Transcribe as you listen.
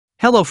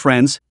Hello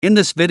friends, in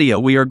this video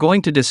we are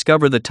going to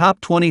discover the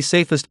top 20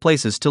 safest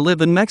places to live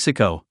in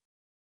Mexico.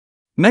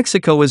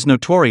 Mexico is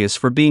notorious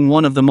for being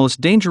one of the most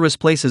dangerous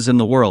places in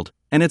the world,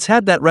 and it's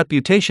had that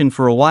reputation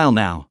for a while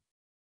now.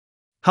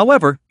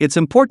 However, it's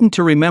important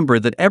to remember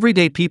that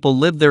everyday people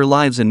live their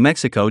lives in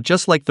Mexico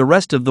just like the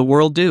rest of the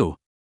world do.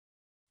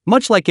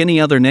 Much like any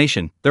other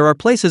nation, there are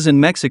places in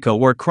Mexico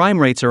where crime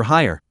rates are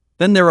higher,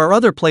 then there are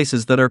other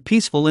places that are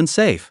peaceful and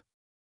safe.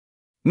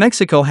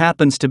 Mexico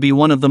happens to be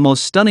one of the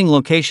most stunning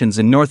locations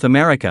in North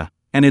America,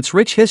 and its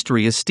rich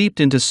history is steeped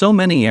into so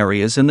many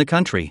areas in the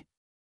country.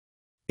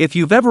 If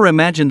you've ever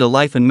imagined a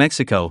life in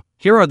Mexico,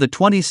 here are the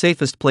 20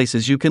 safest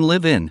places you can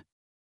live in.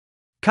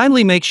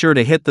 Kindly make sure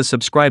to hit the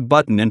subscribe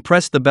button and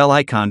press the bell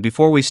icon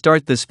before we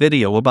start this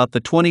video about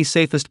the 20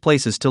 safest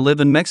places to live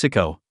in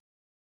Mexico.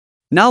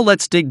 Now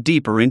let's dig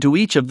deeper into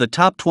each of the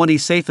top 20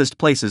 safest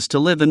places to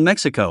live in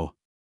Mexico.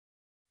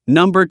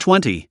 Number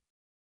 20.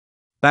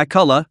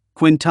 Bacolod,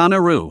 Quintana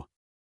Roo.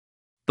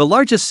 The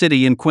largest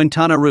city in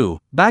Quintana Roo,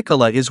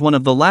 Bacolod is one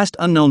of the last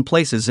unknown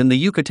places in the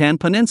Yucatan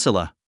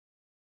Peninsula.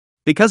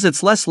 Because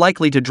it's less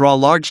likely to draw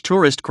large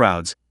tourist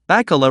crowds,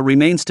 Bacolod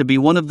remains to be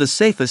one of the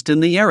safest in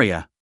the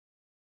area.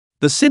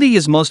 The city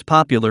is most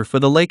popular for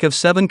the Lake of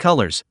Seven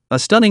Colors, a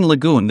stunning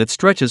lagoon that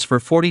stretches for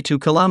 42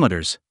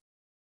 kilometers.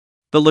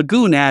 The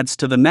lagoon adds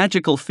to the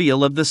magical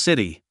feel of the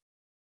city.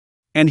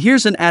 And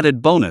here's an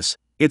added bonus,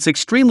 it's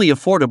extremely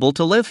affordable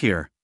to live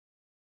here.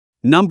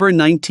 Number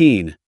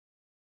 19.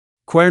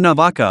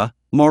 Cuernavaca,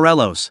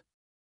 Morelos.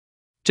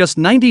 Just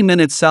 90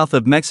 minutes south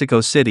of Mexico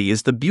City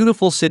is the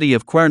beautiful city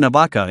of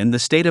Cuernavaca in the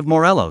state of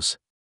Morelos.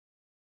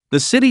 The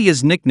city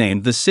is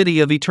nicknamed the City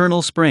of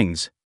Eternal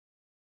Springs.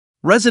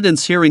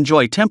 Residents here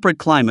enjoy temperate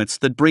climates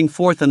that bring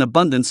forth an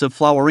abundance of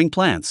flowering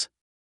plants.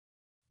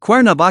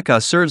 Cuernavaca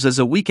serves as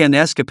a weekend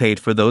escapade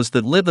for those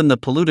that live in the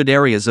polluted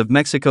areas of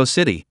Mexico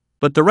City,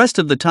 but the rest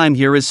of the time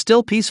here is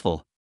still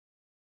peaceful.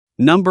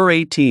 Number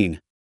 18.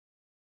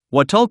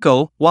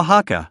 Huatulco,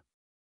 Oaxaca.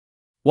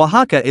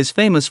 Oaxaca is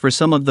famous for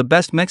some of the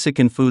best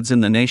Mexican foods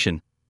in the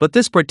nation, but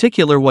this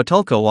particular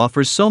Huatulco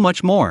offers so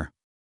much more.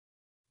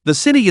 The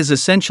city is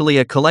essentially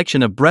a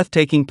collection of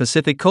breathtaking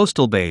Pacific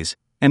coastal bays,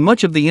 and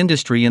much of the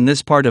industry in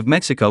this part of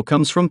Mexico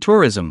comes from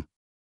tourism.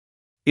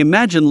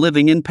 Imagine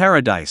living in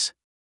paradise.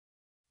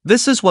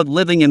 This is what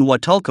living in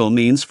Huatulco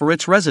means for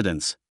its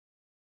residents.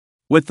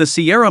 With the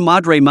Sierra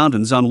Madre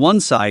Mountains on one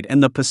side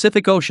and the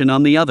Pacific Ocean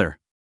on the other.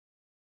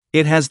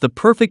 It has the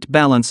perfect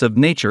balance of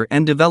nature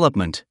and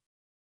development.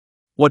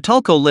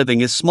 Huatulco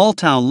living is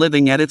small-town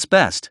living at its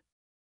best.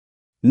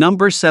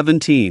 Number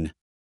 17.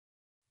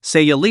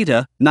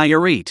 Sayulita,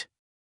 Nayarit.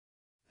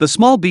 The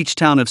small beach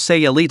town of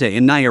Sayulita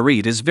in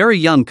Nayarit is very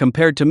young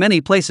compared to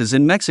many places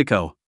in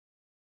Mexico.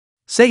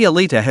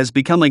 Sayulita has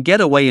become a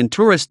getaway and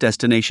tourist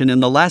destination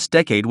in the last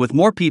decade, with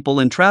more people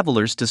and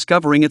travelers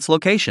discovering its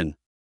location.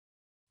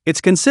 It's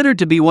considered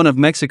to be one of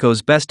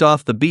Mexico's best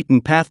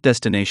off-the-beaten-path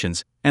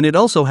destinations, and it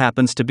also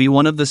happens to be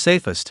one of the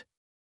safest.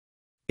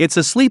 It's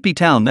a sleepy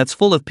town that's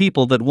full of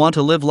people that want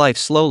to live life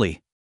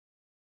slowly.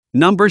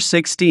 Number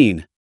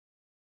 16.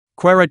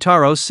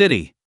 Querétaro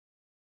City.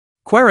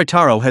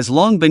 Querétaro has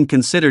long been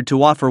considered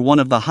to offer one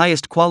of the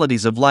highest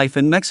qualities of life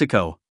in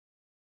Mexico.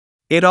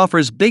 It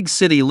offers big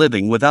city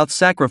living without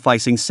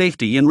sacrificing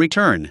safety in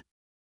return.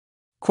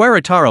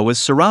 Querétaro is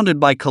surrounded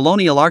by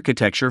colonial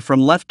architecture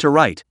from left to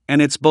right,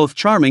 and it's both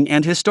charming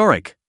and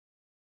historic.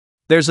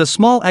 There's a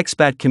small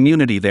expat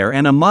community there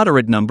and a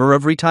moderate number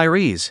of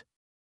retirees.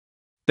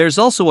 There's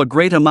also a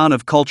great amount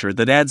of culture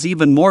that adds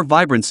even more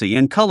vibrancy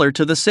and color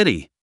to the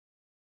city.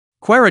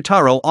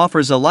 Querétaro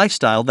offers a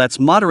lifestyle that's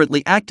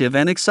moderately active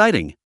and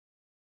exciting.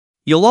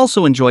 You'll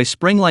also enjoy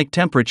spring-like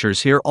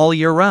temperatures here all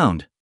year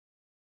round.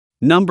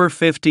 Number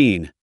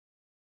 15.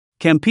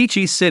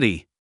 Campeche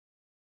City.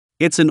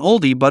 It's an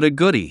oldie but a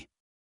goodie.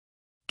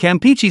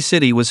 Campeche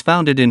City was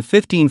founded in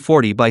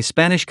 1540 by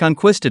Spanish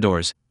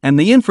conquistadors, and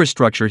the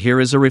infrastructure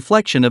here is a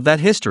reflection of that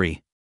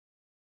history.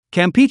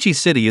 Campeche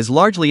City is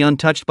largely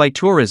untouched by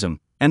tourism,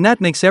 and that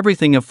makes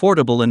everything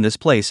affordable in this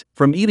place,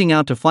 from eating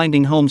out to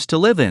finding homes to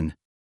live in.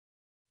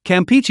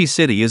 Campeche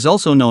City is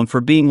also known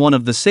for being one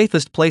of the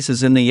safest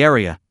places in the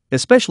area,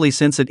 especially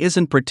since it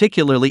isn't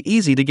particularly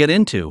easy to get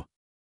into.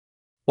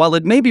 While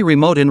it may be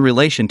remote in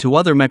relation to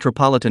other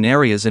metropolitan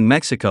areas in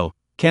Mexico,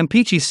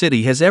 Campeche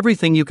City has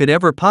everything you could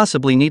ever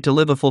possibly need to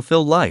live a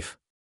fulfilled life.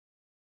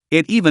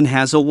 It even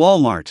has a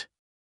Walmart.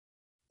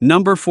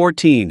 Number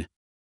 14.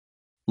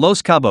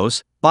 Los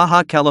Cabos,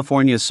 Baja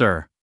California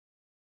Sur.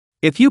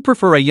 If you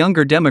prefer a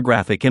younger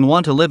demographic and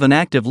want to live an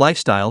active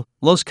lifestyle,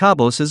 Los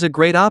Cabos is a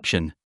great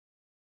option.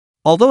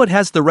 Although it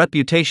has the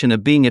reputation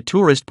of being a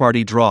tourist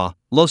party draw,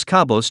 Los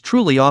Cabos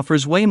truly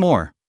offers way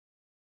more.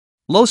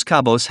 Los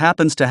Cabos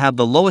happens to have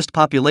the lowest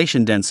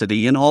population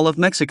density in all of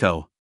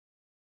Mexico.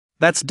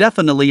 That's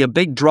definitely a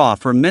big draw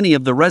for many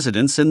of the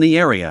residents in the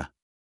area.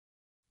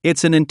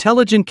 It's an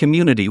intelligent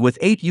community with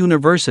 8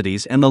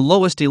 universities and the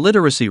lowest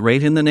illiteracy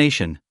rate in the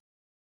nation.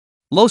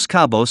 Los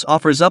Cabos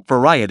offers up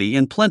variety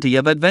and plenty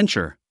of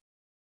adventure.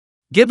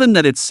 Given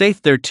that it's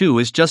safe there too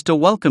is just a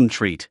welcome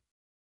treat.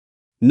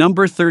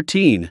 Number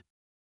 13.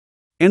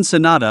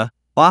 Ensenada,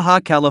 Baja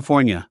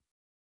California.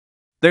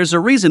 There's a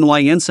reason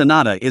why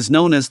Ensenada is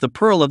known as the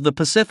Pearl of the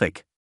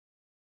Pacific.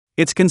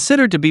 It's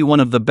considered to be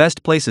one of the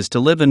best places to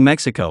live in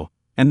Mexico,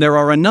 and there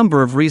are a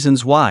number of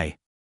reasons why.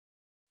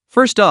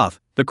 First off,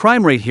 the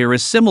crime rate here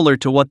is similar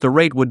to what the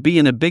rate would be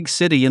in a big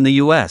city in the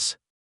US.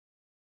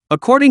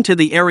 According to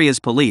the area's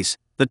police,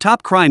 the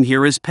top crime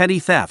here is petty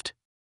theft.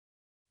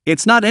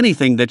 It's not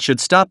anything that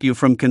should stop you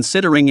from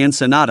considering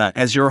Ensenada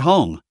as your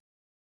home.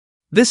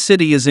 This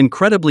city is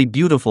incredibly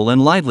beautiful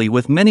and lively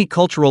with many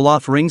cultural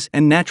offerings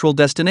and natural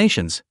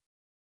destinations.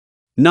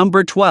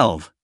 Number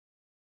 12.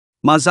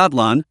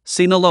 Mazatlan,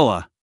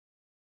 Sinaloa.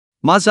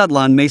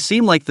 Mazatlan may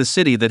seem like the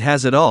city that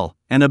has it all,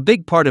 and a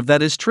big part of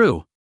that is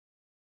true.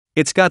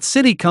 It's got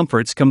city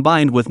comforts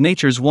combined with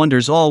nature's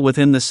wonders all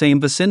within the same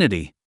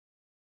vicinity.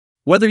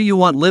 Whether you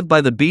want to live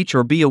by the beach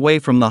or be away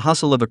from the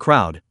hustle of a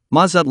crowd,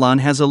 Mazatlan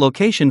has a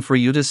location for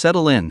you to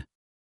settle in.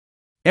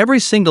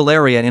 Every single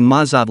area in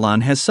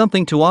Mazatlan has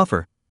something to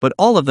offer, but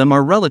all of them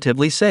are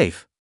relatively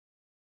safe.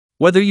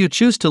 Whether you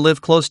choose to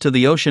live close to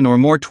the ocean or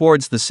more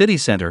towards the city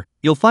center,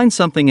 you'll find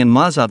something in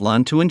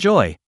Mazatlan to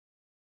enjoy.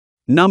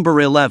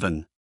 Number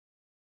 11.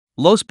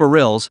 Los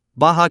Barriles,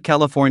 Baja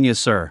California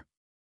Sur.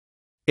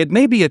 It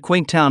may be a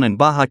quaint town in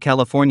Baja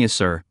California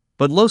Sur,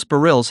 but Los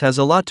Barriles has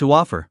a lot to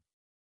offer.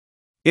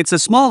 It's a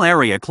small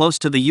area close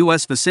to the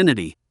US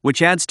vicinity,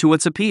 which adds to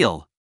its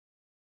appeal.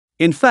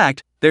 In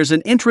fact, there's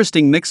an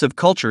interesting mix of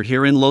culture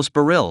here in Los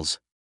Barriles.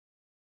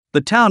 The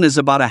town is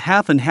about a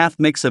half and half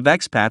mix of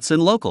expats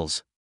and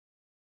locals.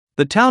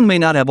 The town may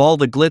not have all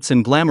the glitz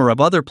and glamour of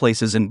other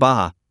places in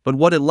Baja, but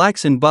what it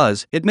lacks in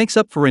buzz, it makes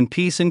up for in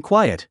peace and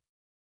quiet.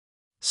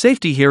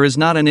 Safety here is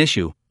not an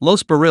issue.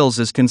 Los Barriles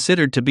is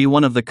considered to be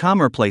one of the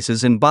calmer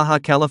places in Baja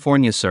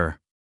California Sur.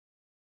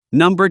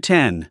 Number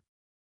 10.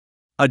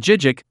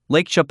 Ajijic,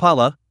 Lake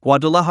Chapala,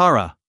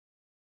 Guadalajara.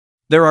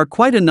 There are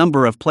quite a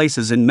number of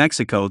places in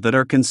Mexico that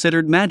are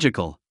considered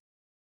magical.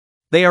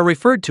 They are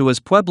referred to as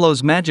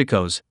pueblos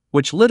mágicos,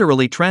 which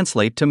literally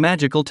translate to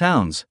magical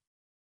towns.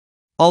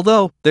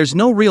 Although there's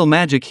no real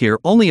magic here,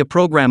 only a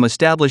program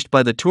established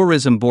by the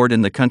tourism board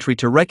in the country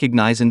to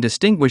recognize and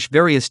distinguish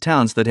various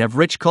towns that have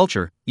rich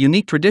culture,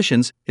 unique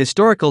traditions,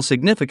 historical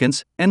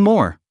significance, and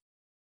more.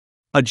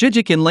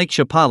 Ajijic in Lake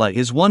Chapala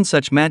is one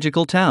such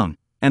magical town,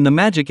 and the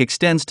magic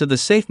extends to the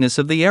safeness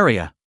of the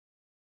area.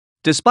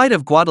 Despite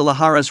of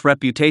Guadalajara's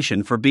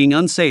reputation for being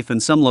unsafe in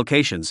some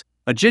locations,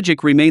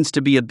 Ajijic remains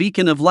to be a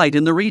beacon of light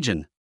in the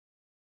region.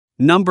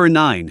 Number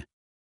 9.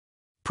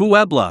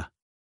 Puebla.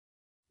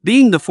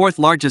 Being the fourth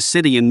largest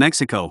city in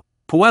Mexico,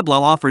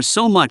 Puebla offers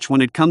so much when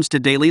it comes to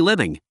daily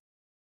living.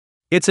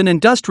 It's an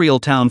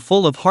industrial town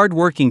full of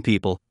hard-working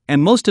people,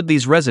 and most of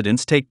these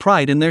residents take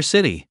pride in their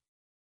city.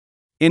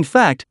 In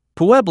fact,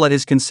 Puebla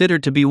is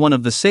considered to be one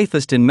of the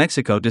safest in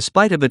Mexico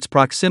despite of its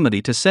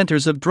proximity to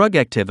centers of drug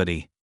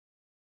activity.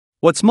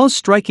 What's most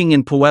striking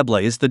in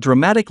Puebla is the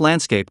dramatic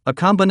landscape, a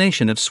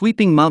combination of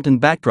sweeping mountain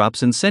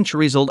backdrops and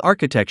centuries-old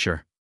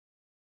architecture.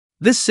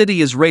 This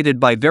city is rated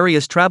by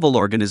various travel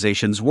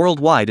organizations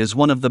worldwide as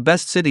one of the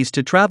best cities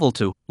to travel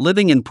to.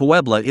 Living in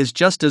Puebla is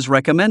just as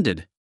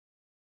recommended.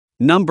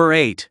 Number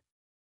 8.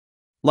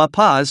 La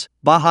Paz,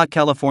 Baja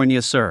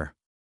California Sur.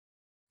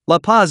 La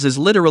Paz is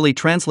literally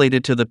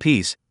translated to the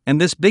peace,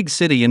 and this big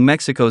city in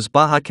Mexico's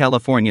Baja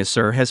California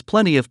Sur has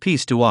plenty of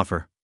peace to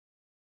offer.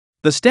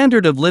 The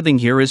standard of living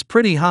here is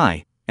pretty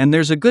high, and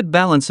there's a good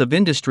balance of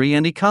industry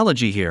and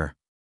ecology here.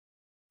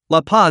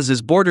 La Paz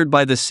is bordered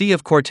by the Sea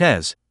of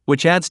Cortez,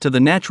 which adds to the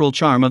natural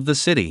charm of the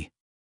city.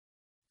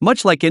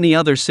 Much like any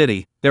other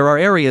city, there are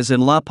areas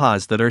in La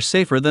Paz that are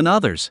safer than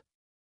others.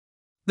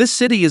 This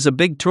city is a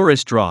big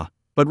tourist draw,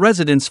 but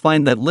residents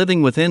find that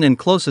living within and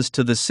closest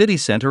to the city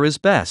center is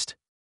best.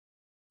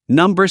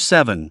 Number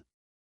 7.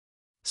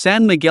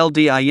 San Miguel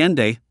de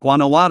Allende,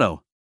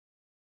 Guanajuato.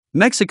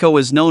 Mexico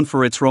is known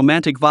for its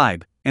romantic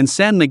vibe, and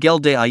San Miguel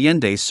de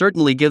Allende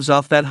certainly gives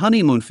off that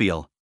honeymoon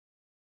feel.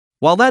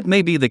 While that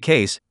may be the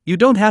case, you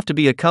don't have to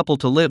be a couple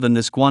to live in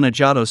this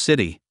Guanajuato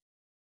city.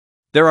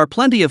 There are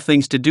plenty of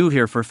things to do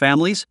here for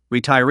families,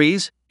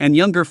 retirees, and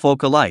younger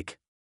folk alike.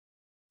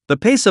 The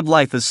pace of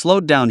life is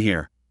slowed down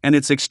here, and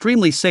it's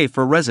extremely safe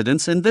for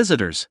residents and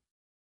visitors.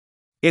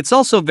 It's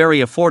also very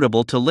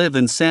affordable to live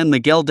in San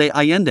Miguel de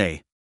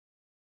Allende.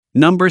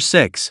 Number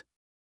 6.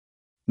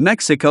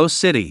 Mexico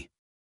City.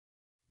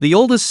 The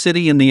oldest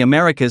city in the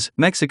Americas,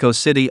 Mexico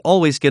City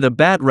always get a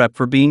bad rep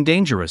for being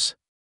dangerous.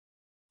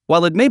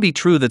 While it may be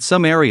true that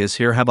some areas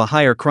here have a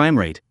higher crime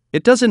rate,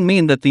 it doesn't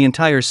mean that the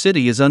entire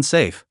city is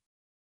unsafe.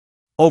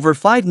 Over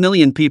 5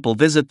 million people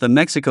visit the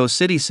Mexico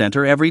City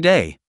Center every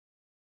day.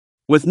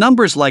 With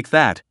numbers like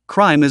that,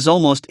 crime is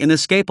almost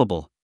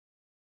inescapable.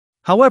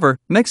 However,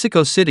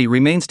 Mexico City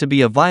remains to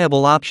be a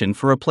viable option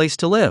for a place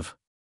to live.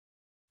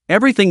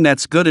 Everything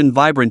that's good and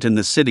vibrant in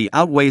the city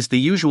outweighs the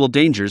usual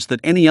dangers that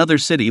any other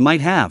city might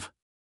have.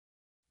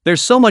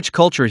 There's so much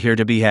culture here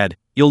to be had,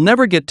 you'll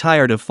never get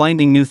tired of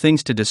finding new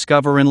things to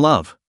discover and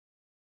love.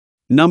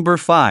 Number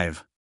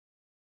 5.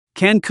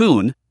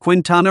 Cancun,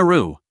 Quintana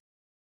Roo.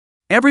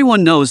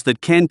 Everyone knows that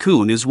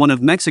Cancun is one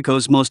of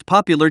Mexico's most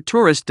popular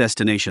tourist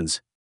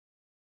destinations.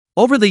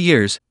 Over the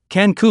years,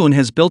 Cancun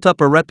has built up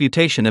a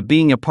reputation of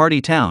being a party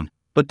town,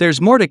 but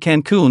there's more to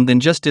Cancun than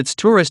just its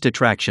tourist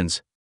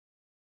attractions.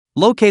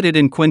 Located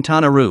in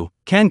Quintana Roo,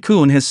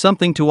 Cancun has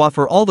something to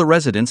offer all the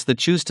residents that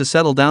choose to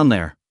settle down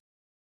there.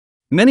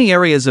 Many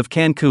areas of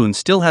Cancun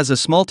still has a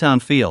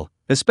small-town feel,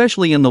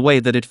 especially in the way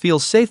that it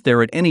feels safe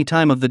there at any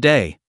time of the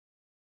day.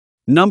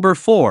 Number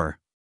 4.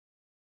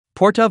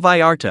 Puerto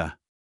Vallarta.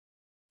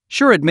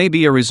 Sure, it may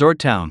be a resort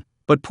town,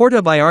 but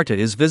Puerto Vallarta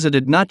is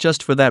visited not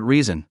just for that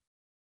reason.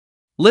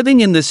 Living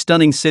in this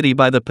stunning city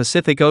by the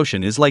Pacific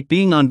Ocean is like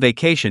being on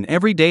vacation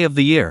every day of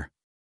the year.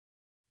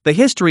 The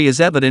history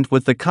is evident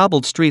with the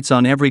cobbled streets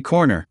on every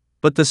corner,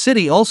 but the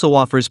city also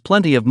offers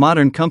plenty of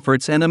modern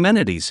comforts and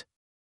amenities.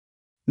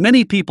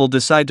 Many people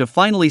decide to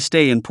finally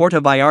stay in Puerto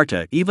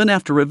Vallarta even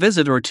after a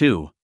visit or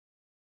two.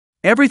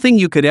 Everything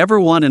you could ever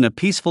want in a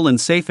peaceful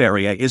and safe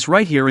area is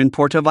right here in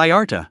Puerto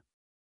Vallarta.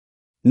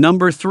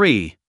 Number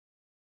 3.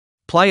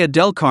 Playa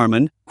del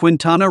Carmen,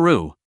 Quintana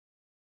Roo.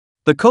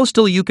 The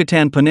coastal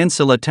Yucatan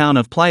Peninsula town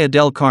of Playa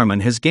del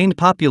Carmen has gained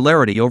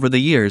popularity over the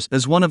years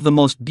as one of the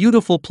most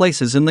beautiful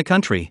places in the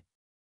country.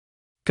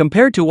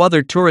 Compared to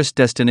other tourist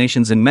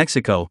destinations in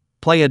Mexico,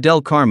 Playa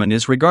del Carmen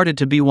is regarded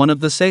to be one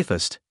of the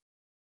safest.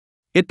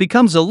 It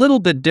becomes a little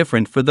bit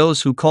different for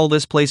those who call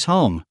this place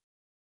home.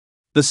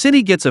 The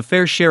city gets a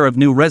fair share of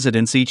new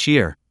residents each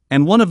year,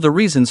 and one of the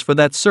reasons for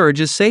that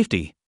surge is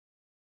safety.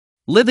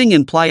 Living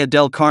in Playa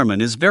del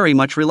Carmen is very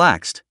much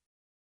relaxed.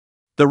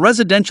 The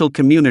residential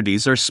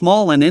communities are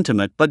small and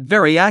intimate but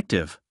very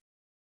active.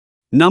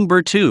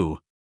 Number 2.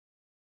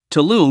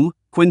 Tulum,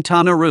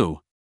 Quintana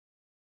Roo.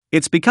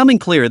 It's becoming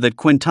clear that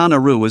Quintana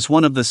Roo is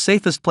one of the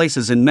safest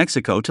places in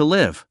Mexico to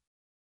live.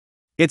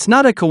 It's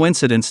not a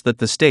coincidence that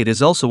the state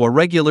is also a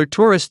regular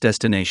tourist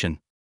destination.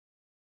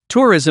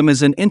 Tourism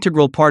is an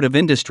integral part of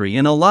industry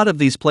in a lot of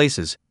these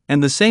places,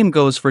 and the same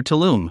goes for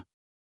Tulum.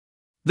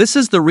 This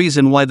is the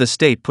reason why the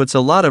state puts a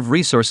lot of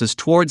resources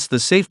towards the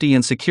safety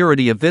and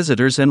security of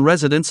visitors and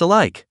residents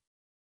alike.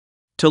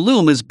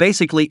 Tulum is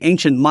basically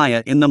ancient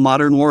Maya in the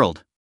modern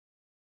world.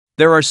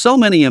 There are so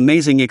many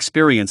amazing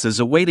experiences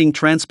awaiting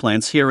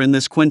transplants here in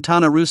this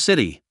Quintana Roo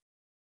city.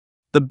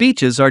 The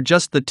beaches are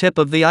just the tip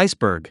of the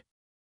iceberg.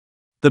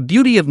 The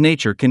beauty of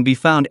nature can be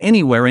found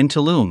anywhere in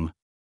Tulum.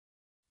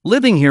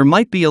 Living here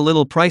might be a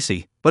little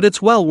pricey, but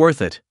it's well worth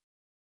it.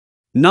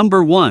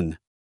 Number 1.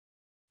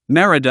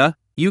 Mérida,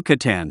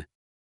 Yucatan.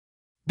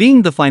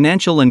 Being the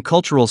financial and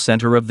cultural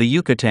center of the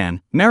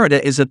Yucatan, Mérida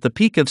is at the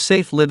peak of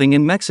safe living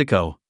in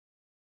Mexico.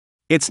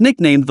 It's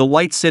nicknamed the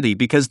White City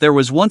because there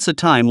was once a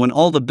time when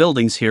all the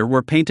buildings here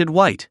were painted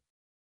white.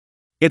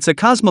 It's a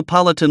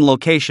cosmopolitan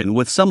location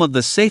with some of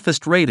the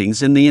safest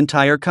ratings in the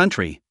entire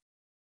country.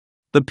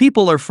 The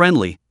people are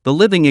friendly, the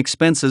living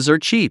expenses are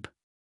cheap.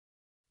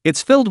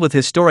 It's filled with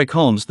historic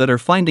homes that are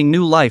finding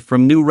new life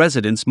from new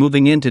residents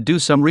moving in to do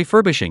some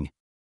refurbishing.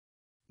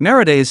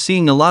 Mérida is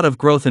seeing a lot of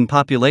growth in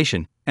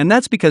population, and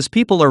that's because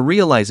people are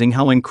realizing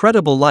how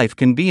incredible life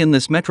can be in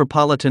this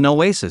metropolitan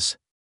oasis.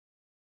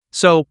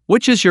 So,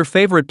 which is your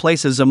favorite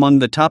places among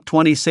the top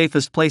 20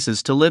 safest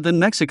places to live in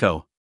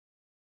Mexico?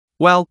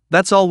 Well,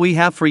 that's all we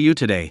have for you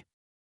today.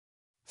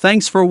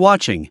 Thanks for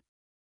watching.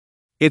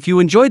 If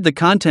you enjoyed the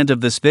content of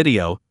this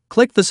video,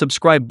 click the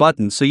subscribe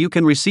button so you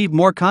can receive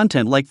more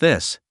content like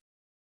this.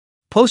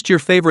 Post your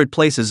favorite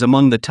places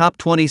among the top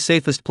 20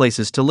 safest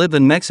places to live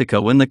in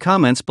Mexico in the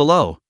comments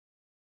below.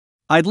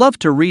 I'd love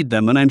to read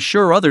them and I'm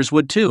sure others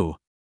would too.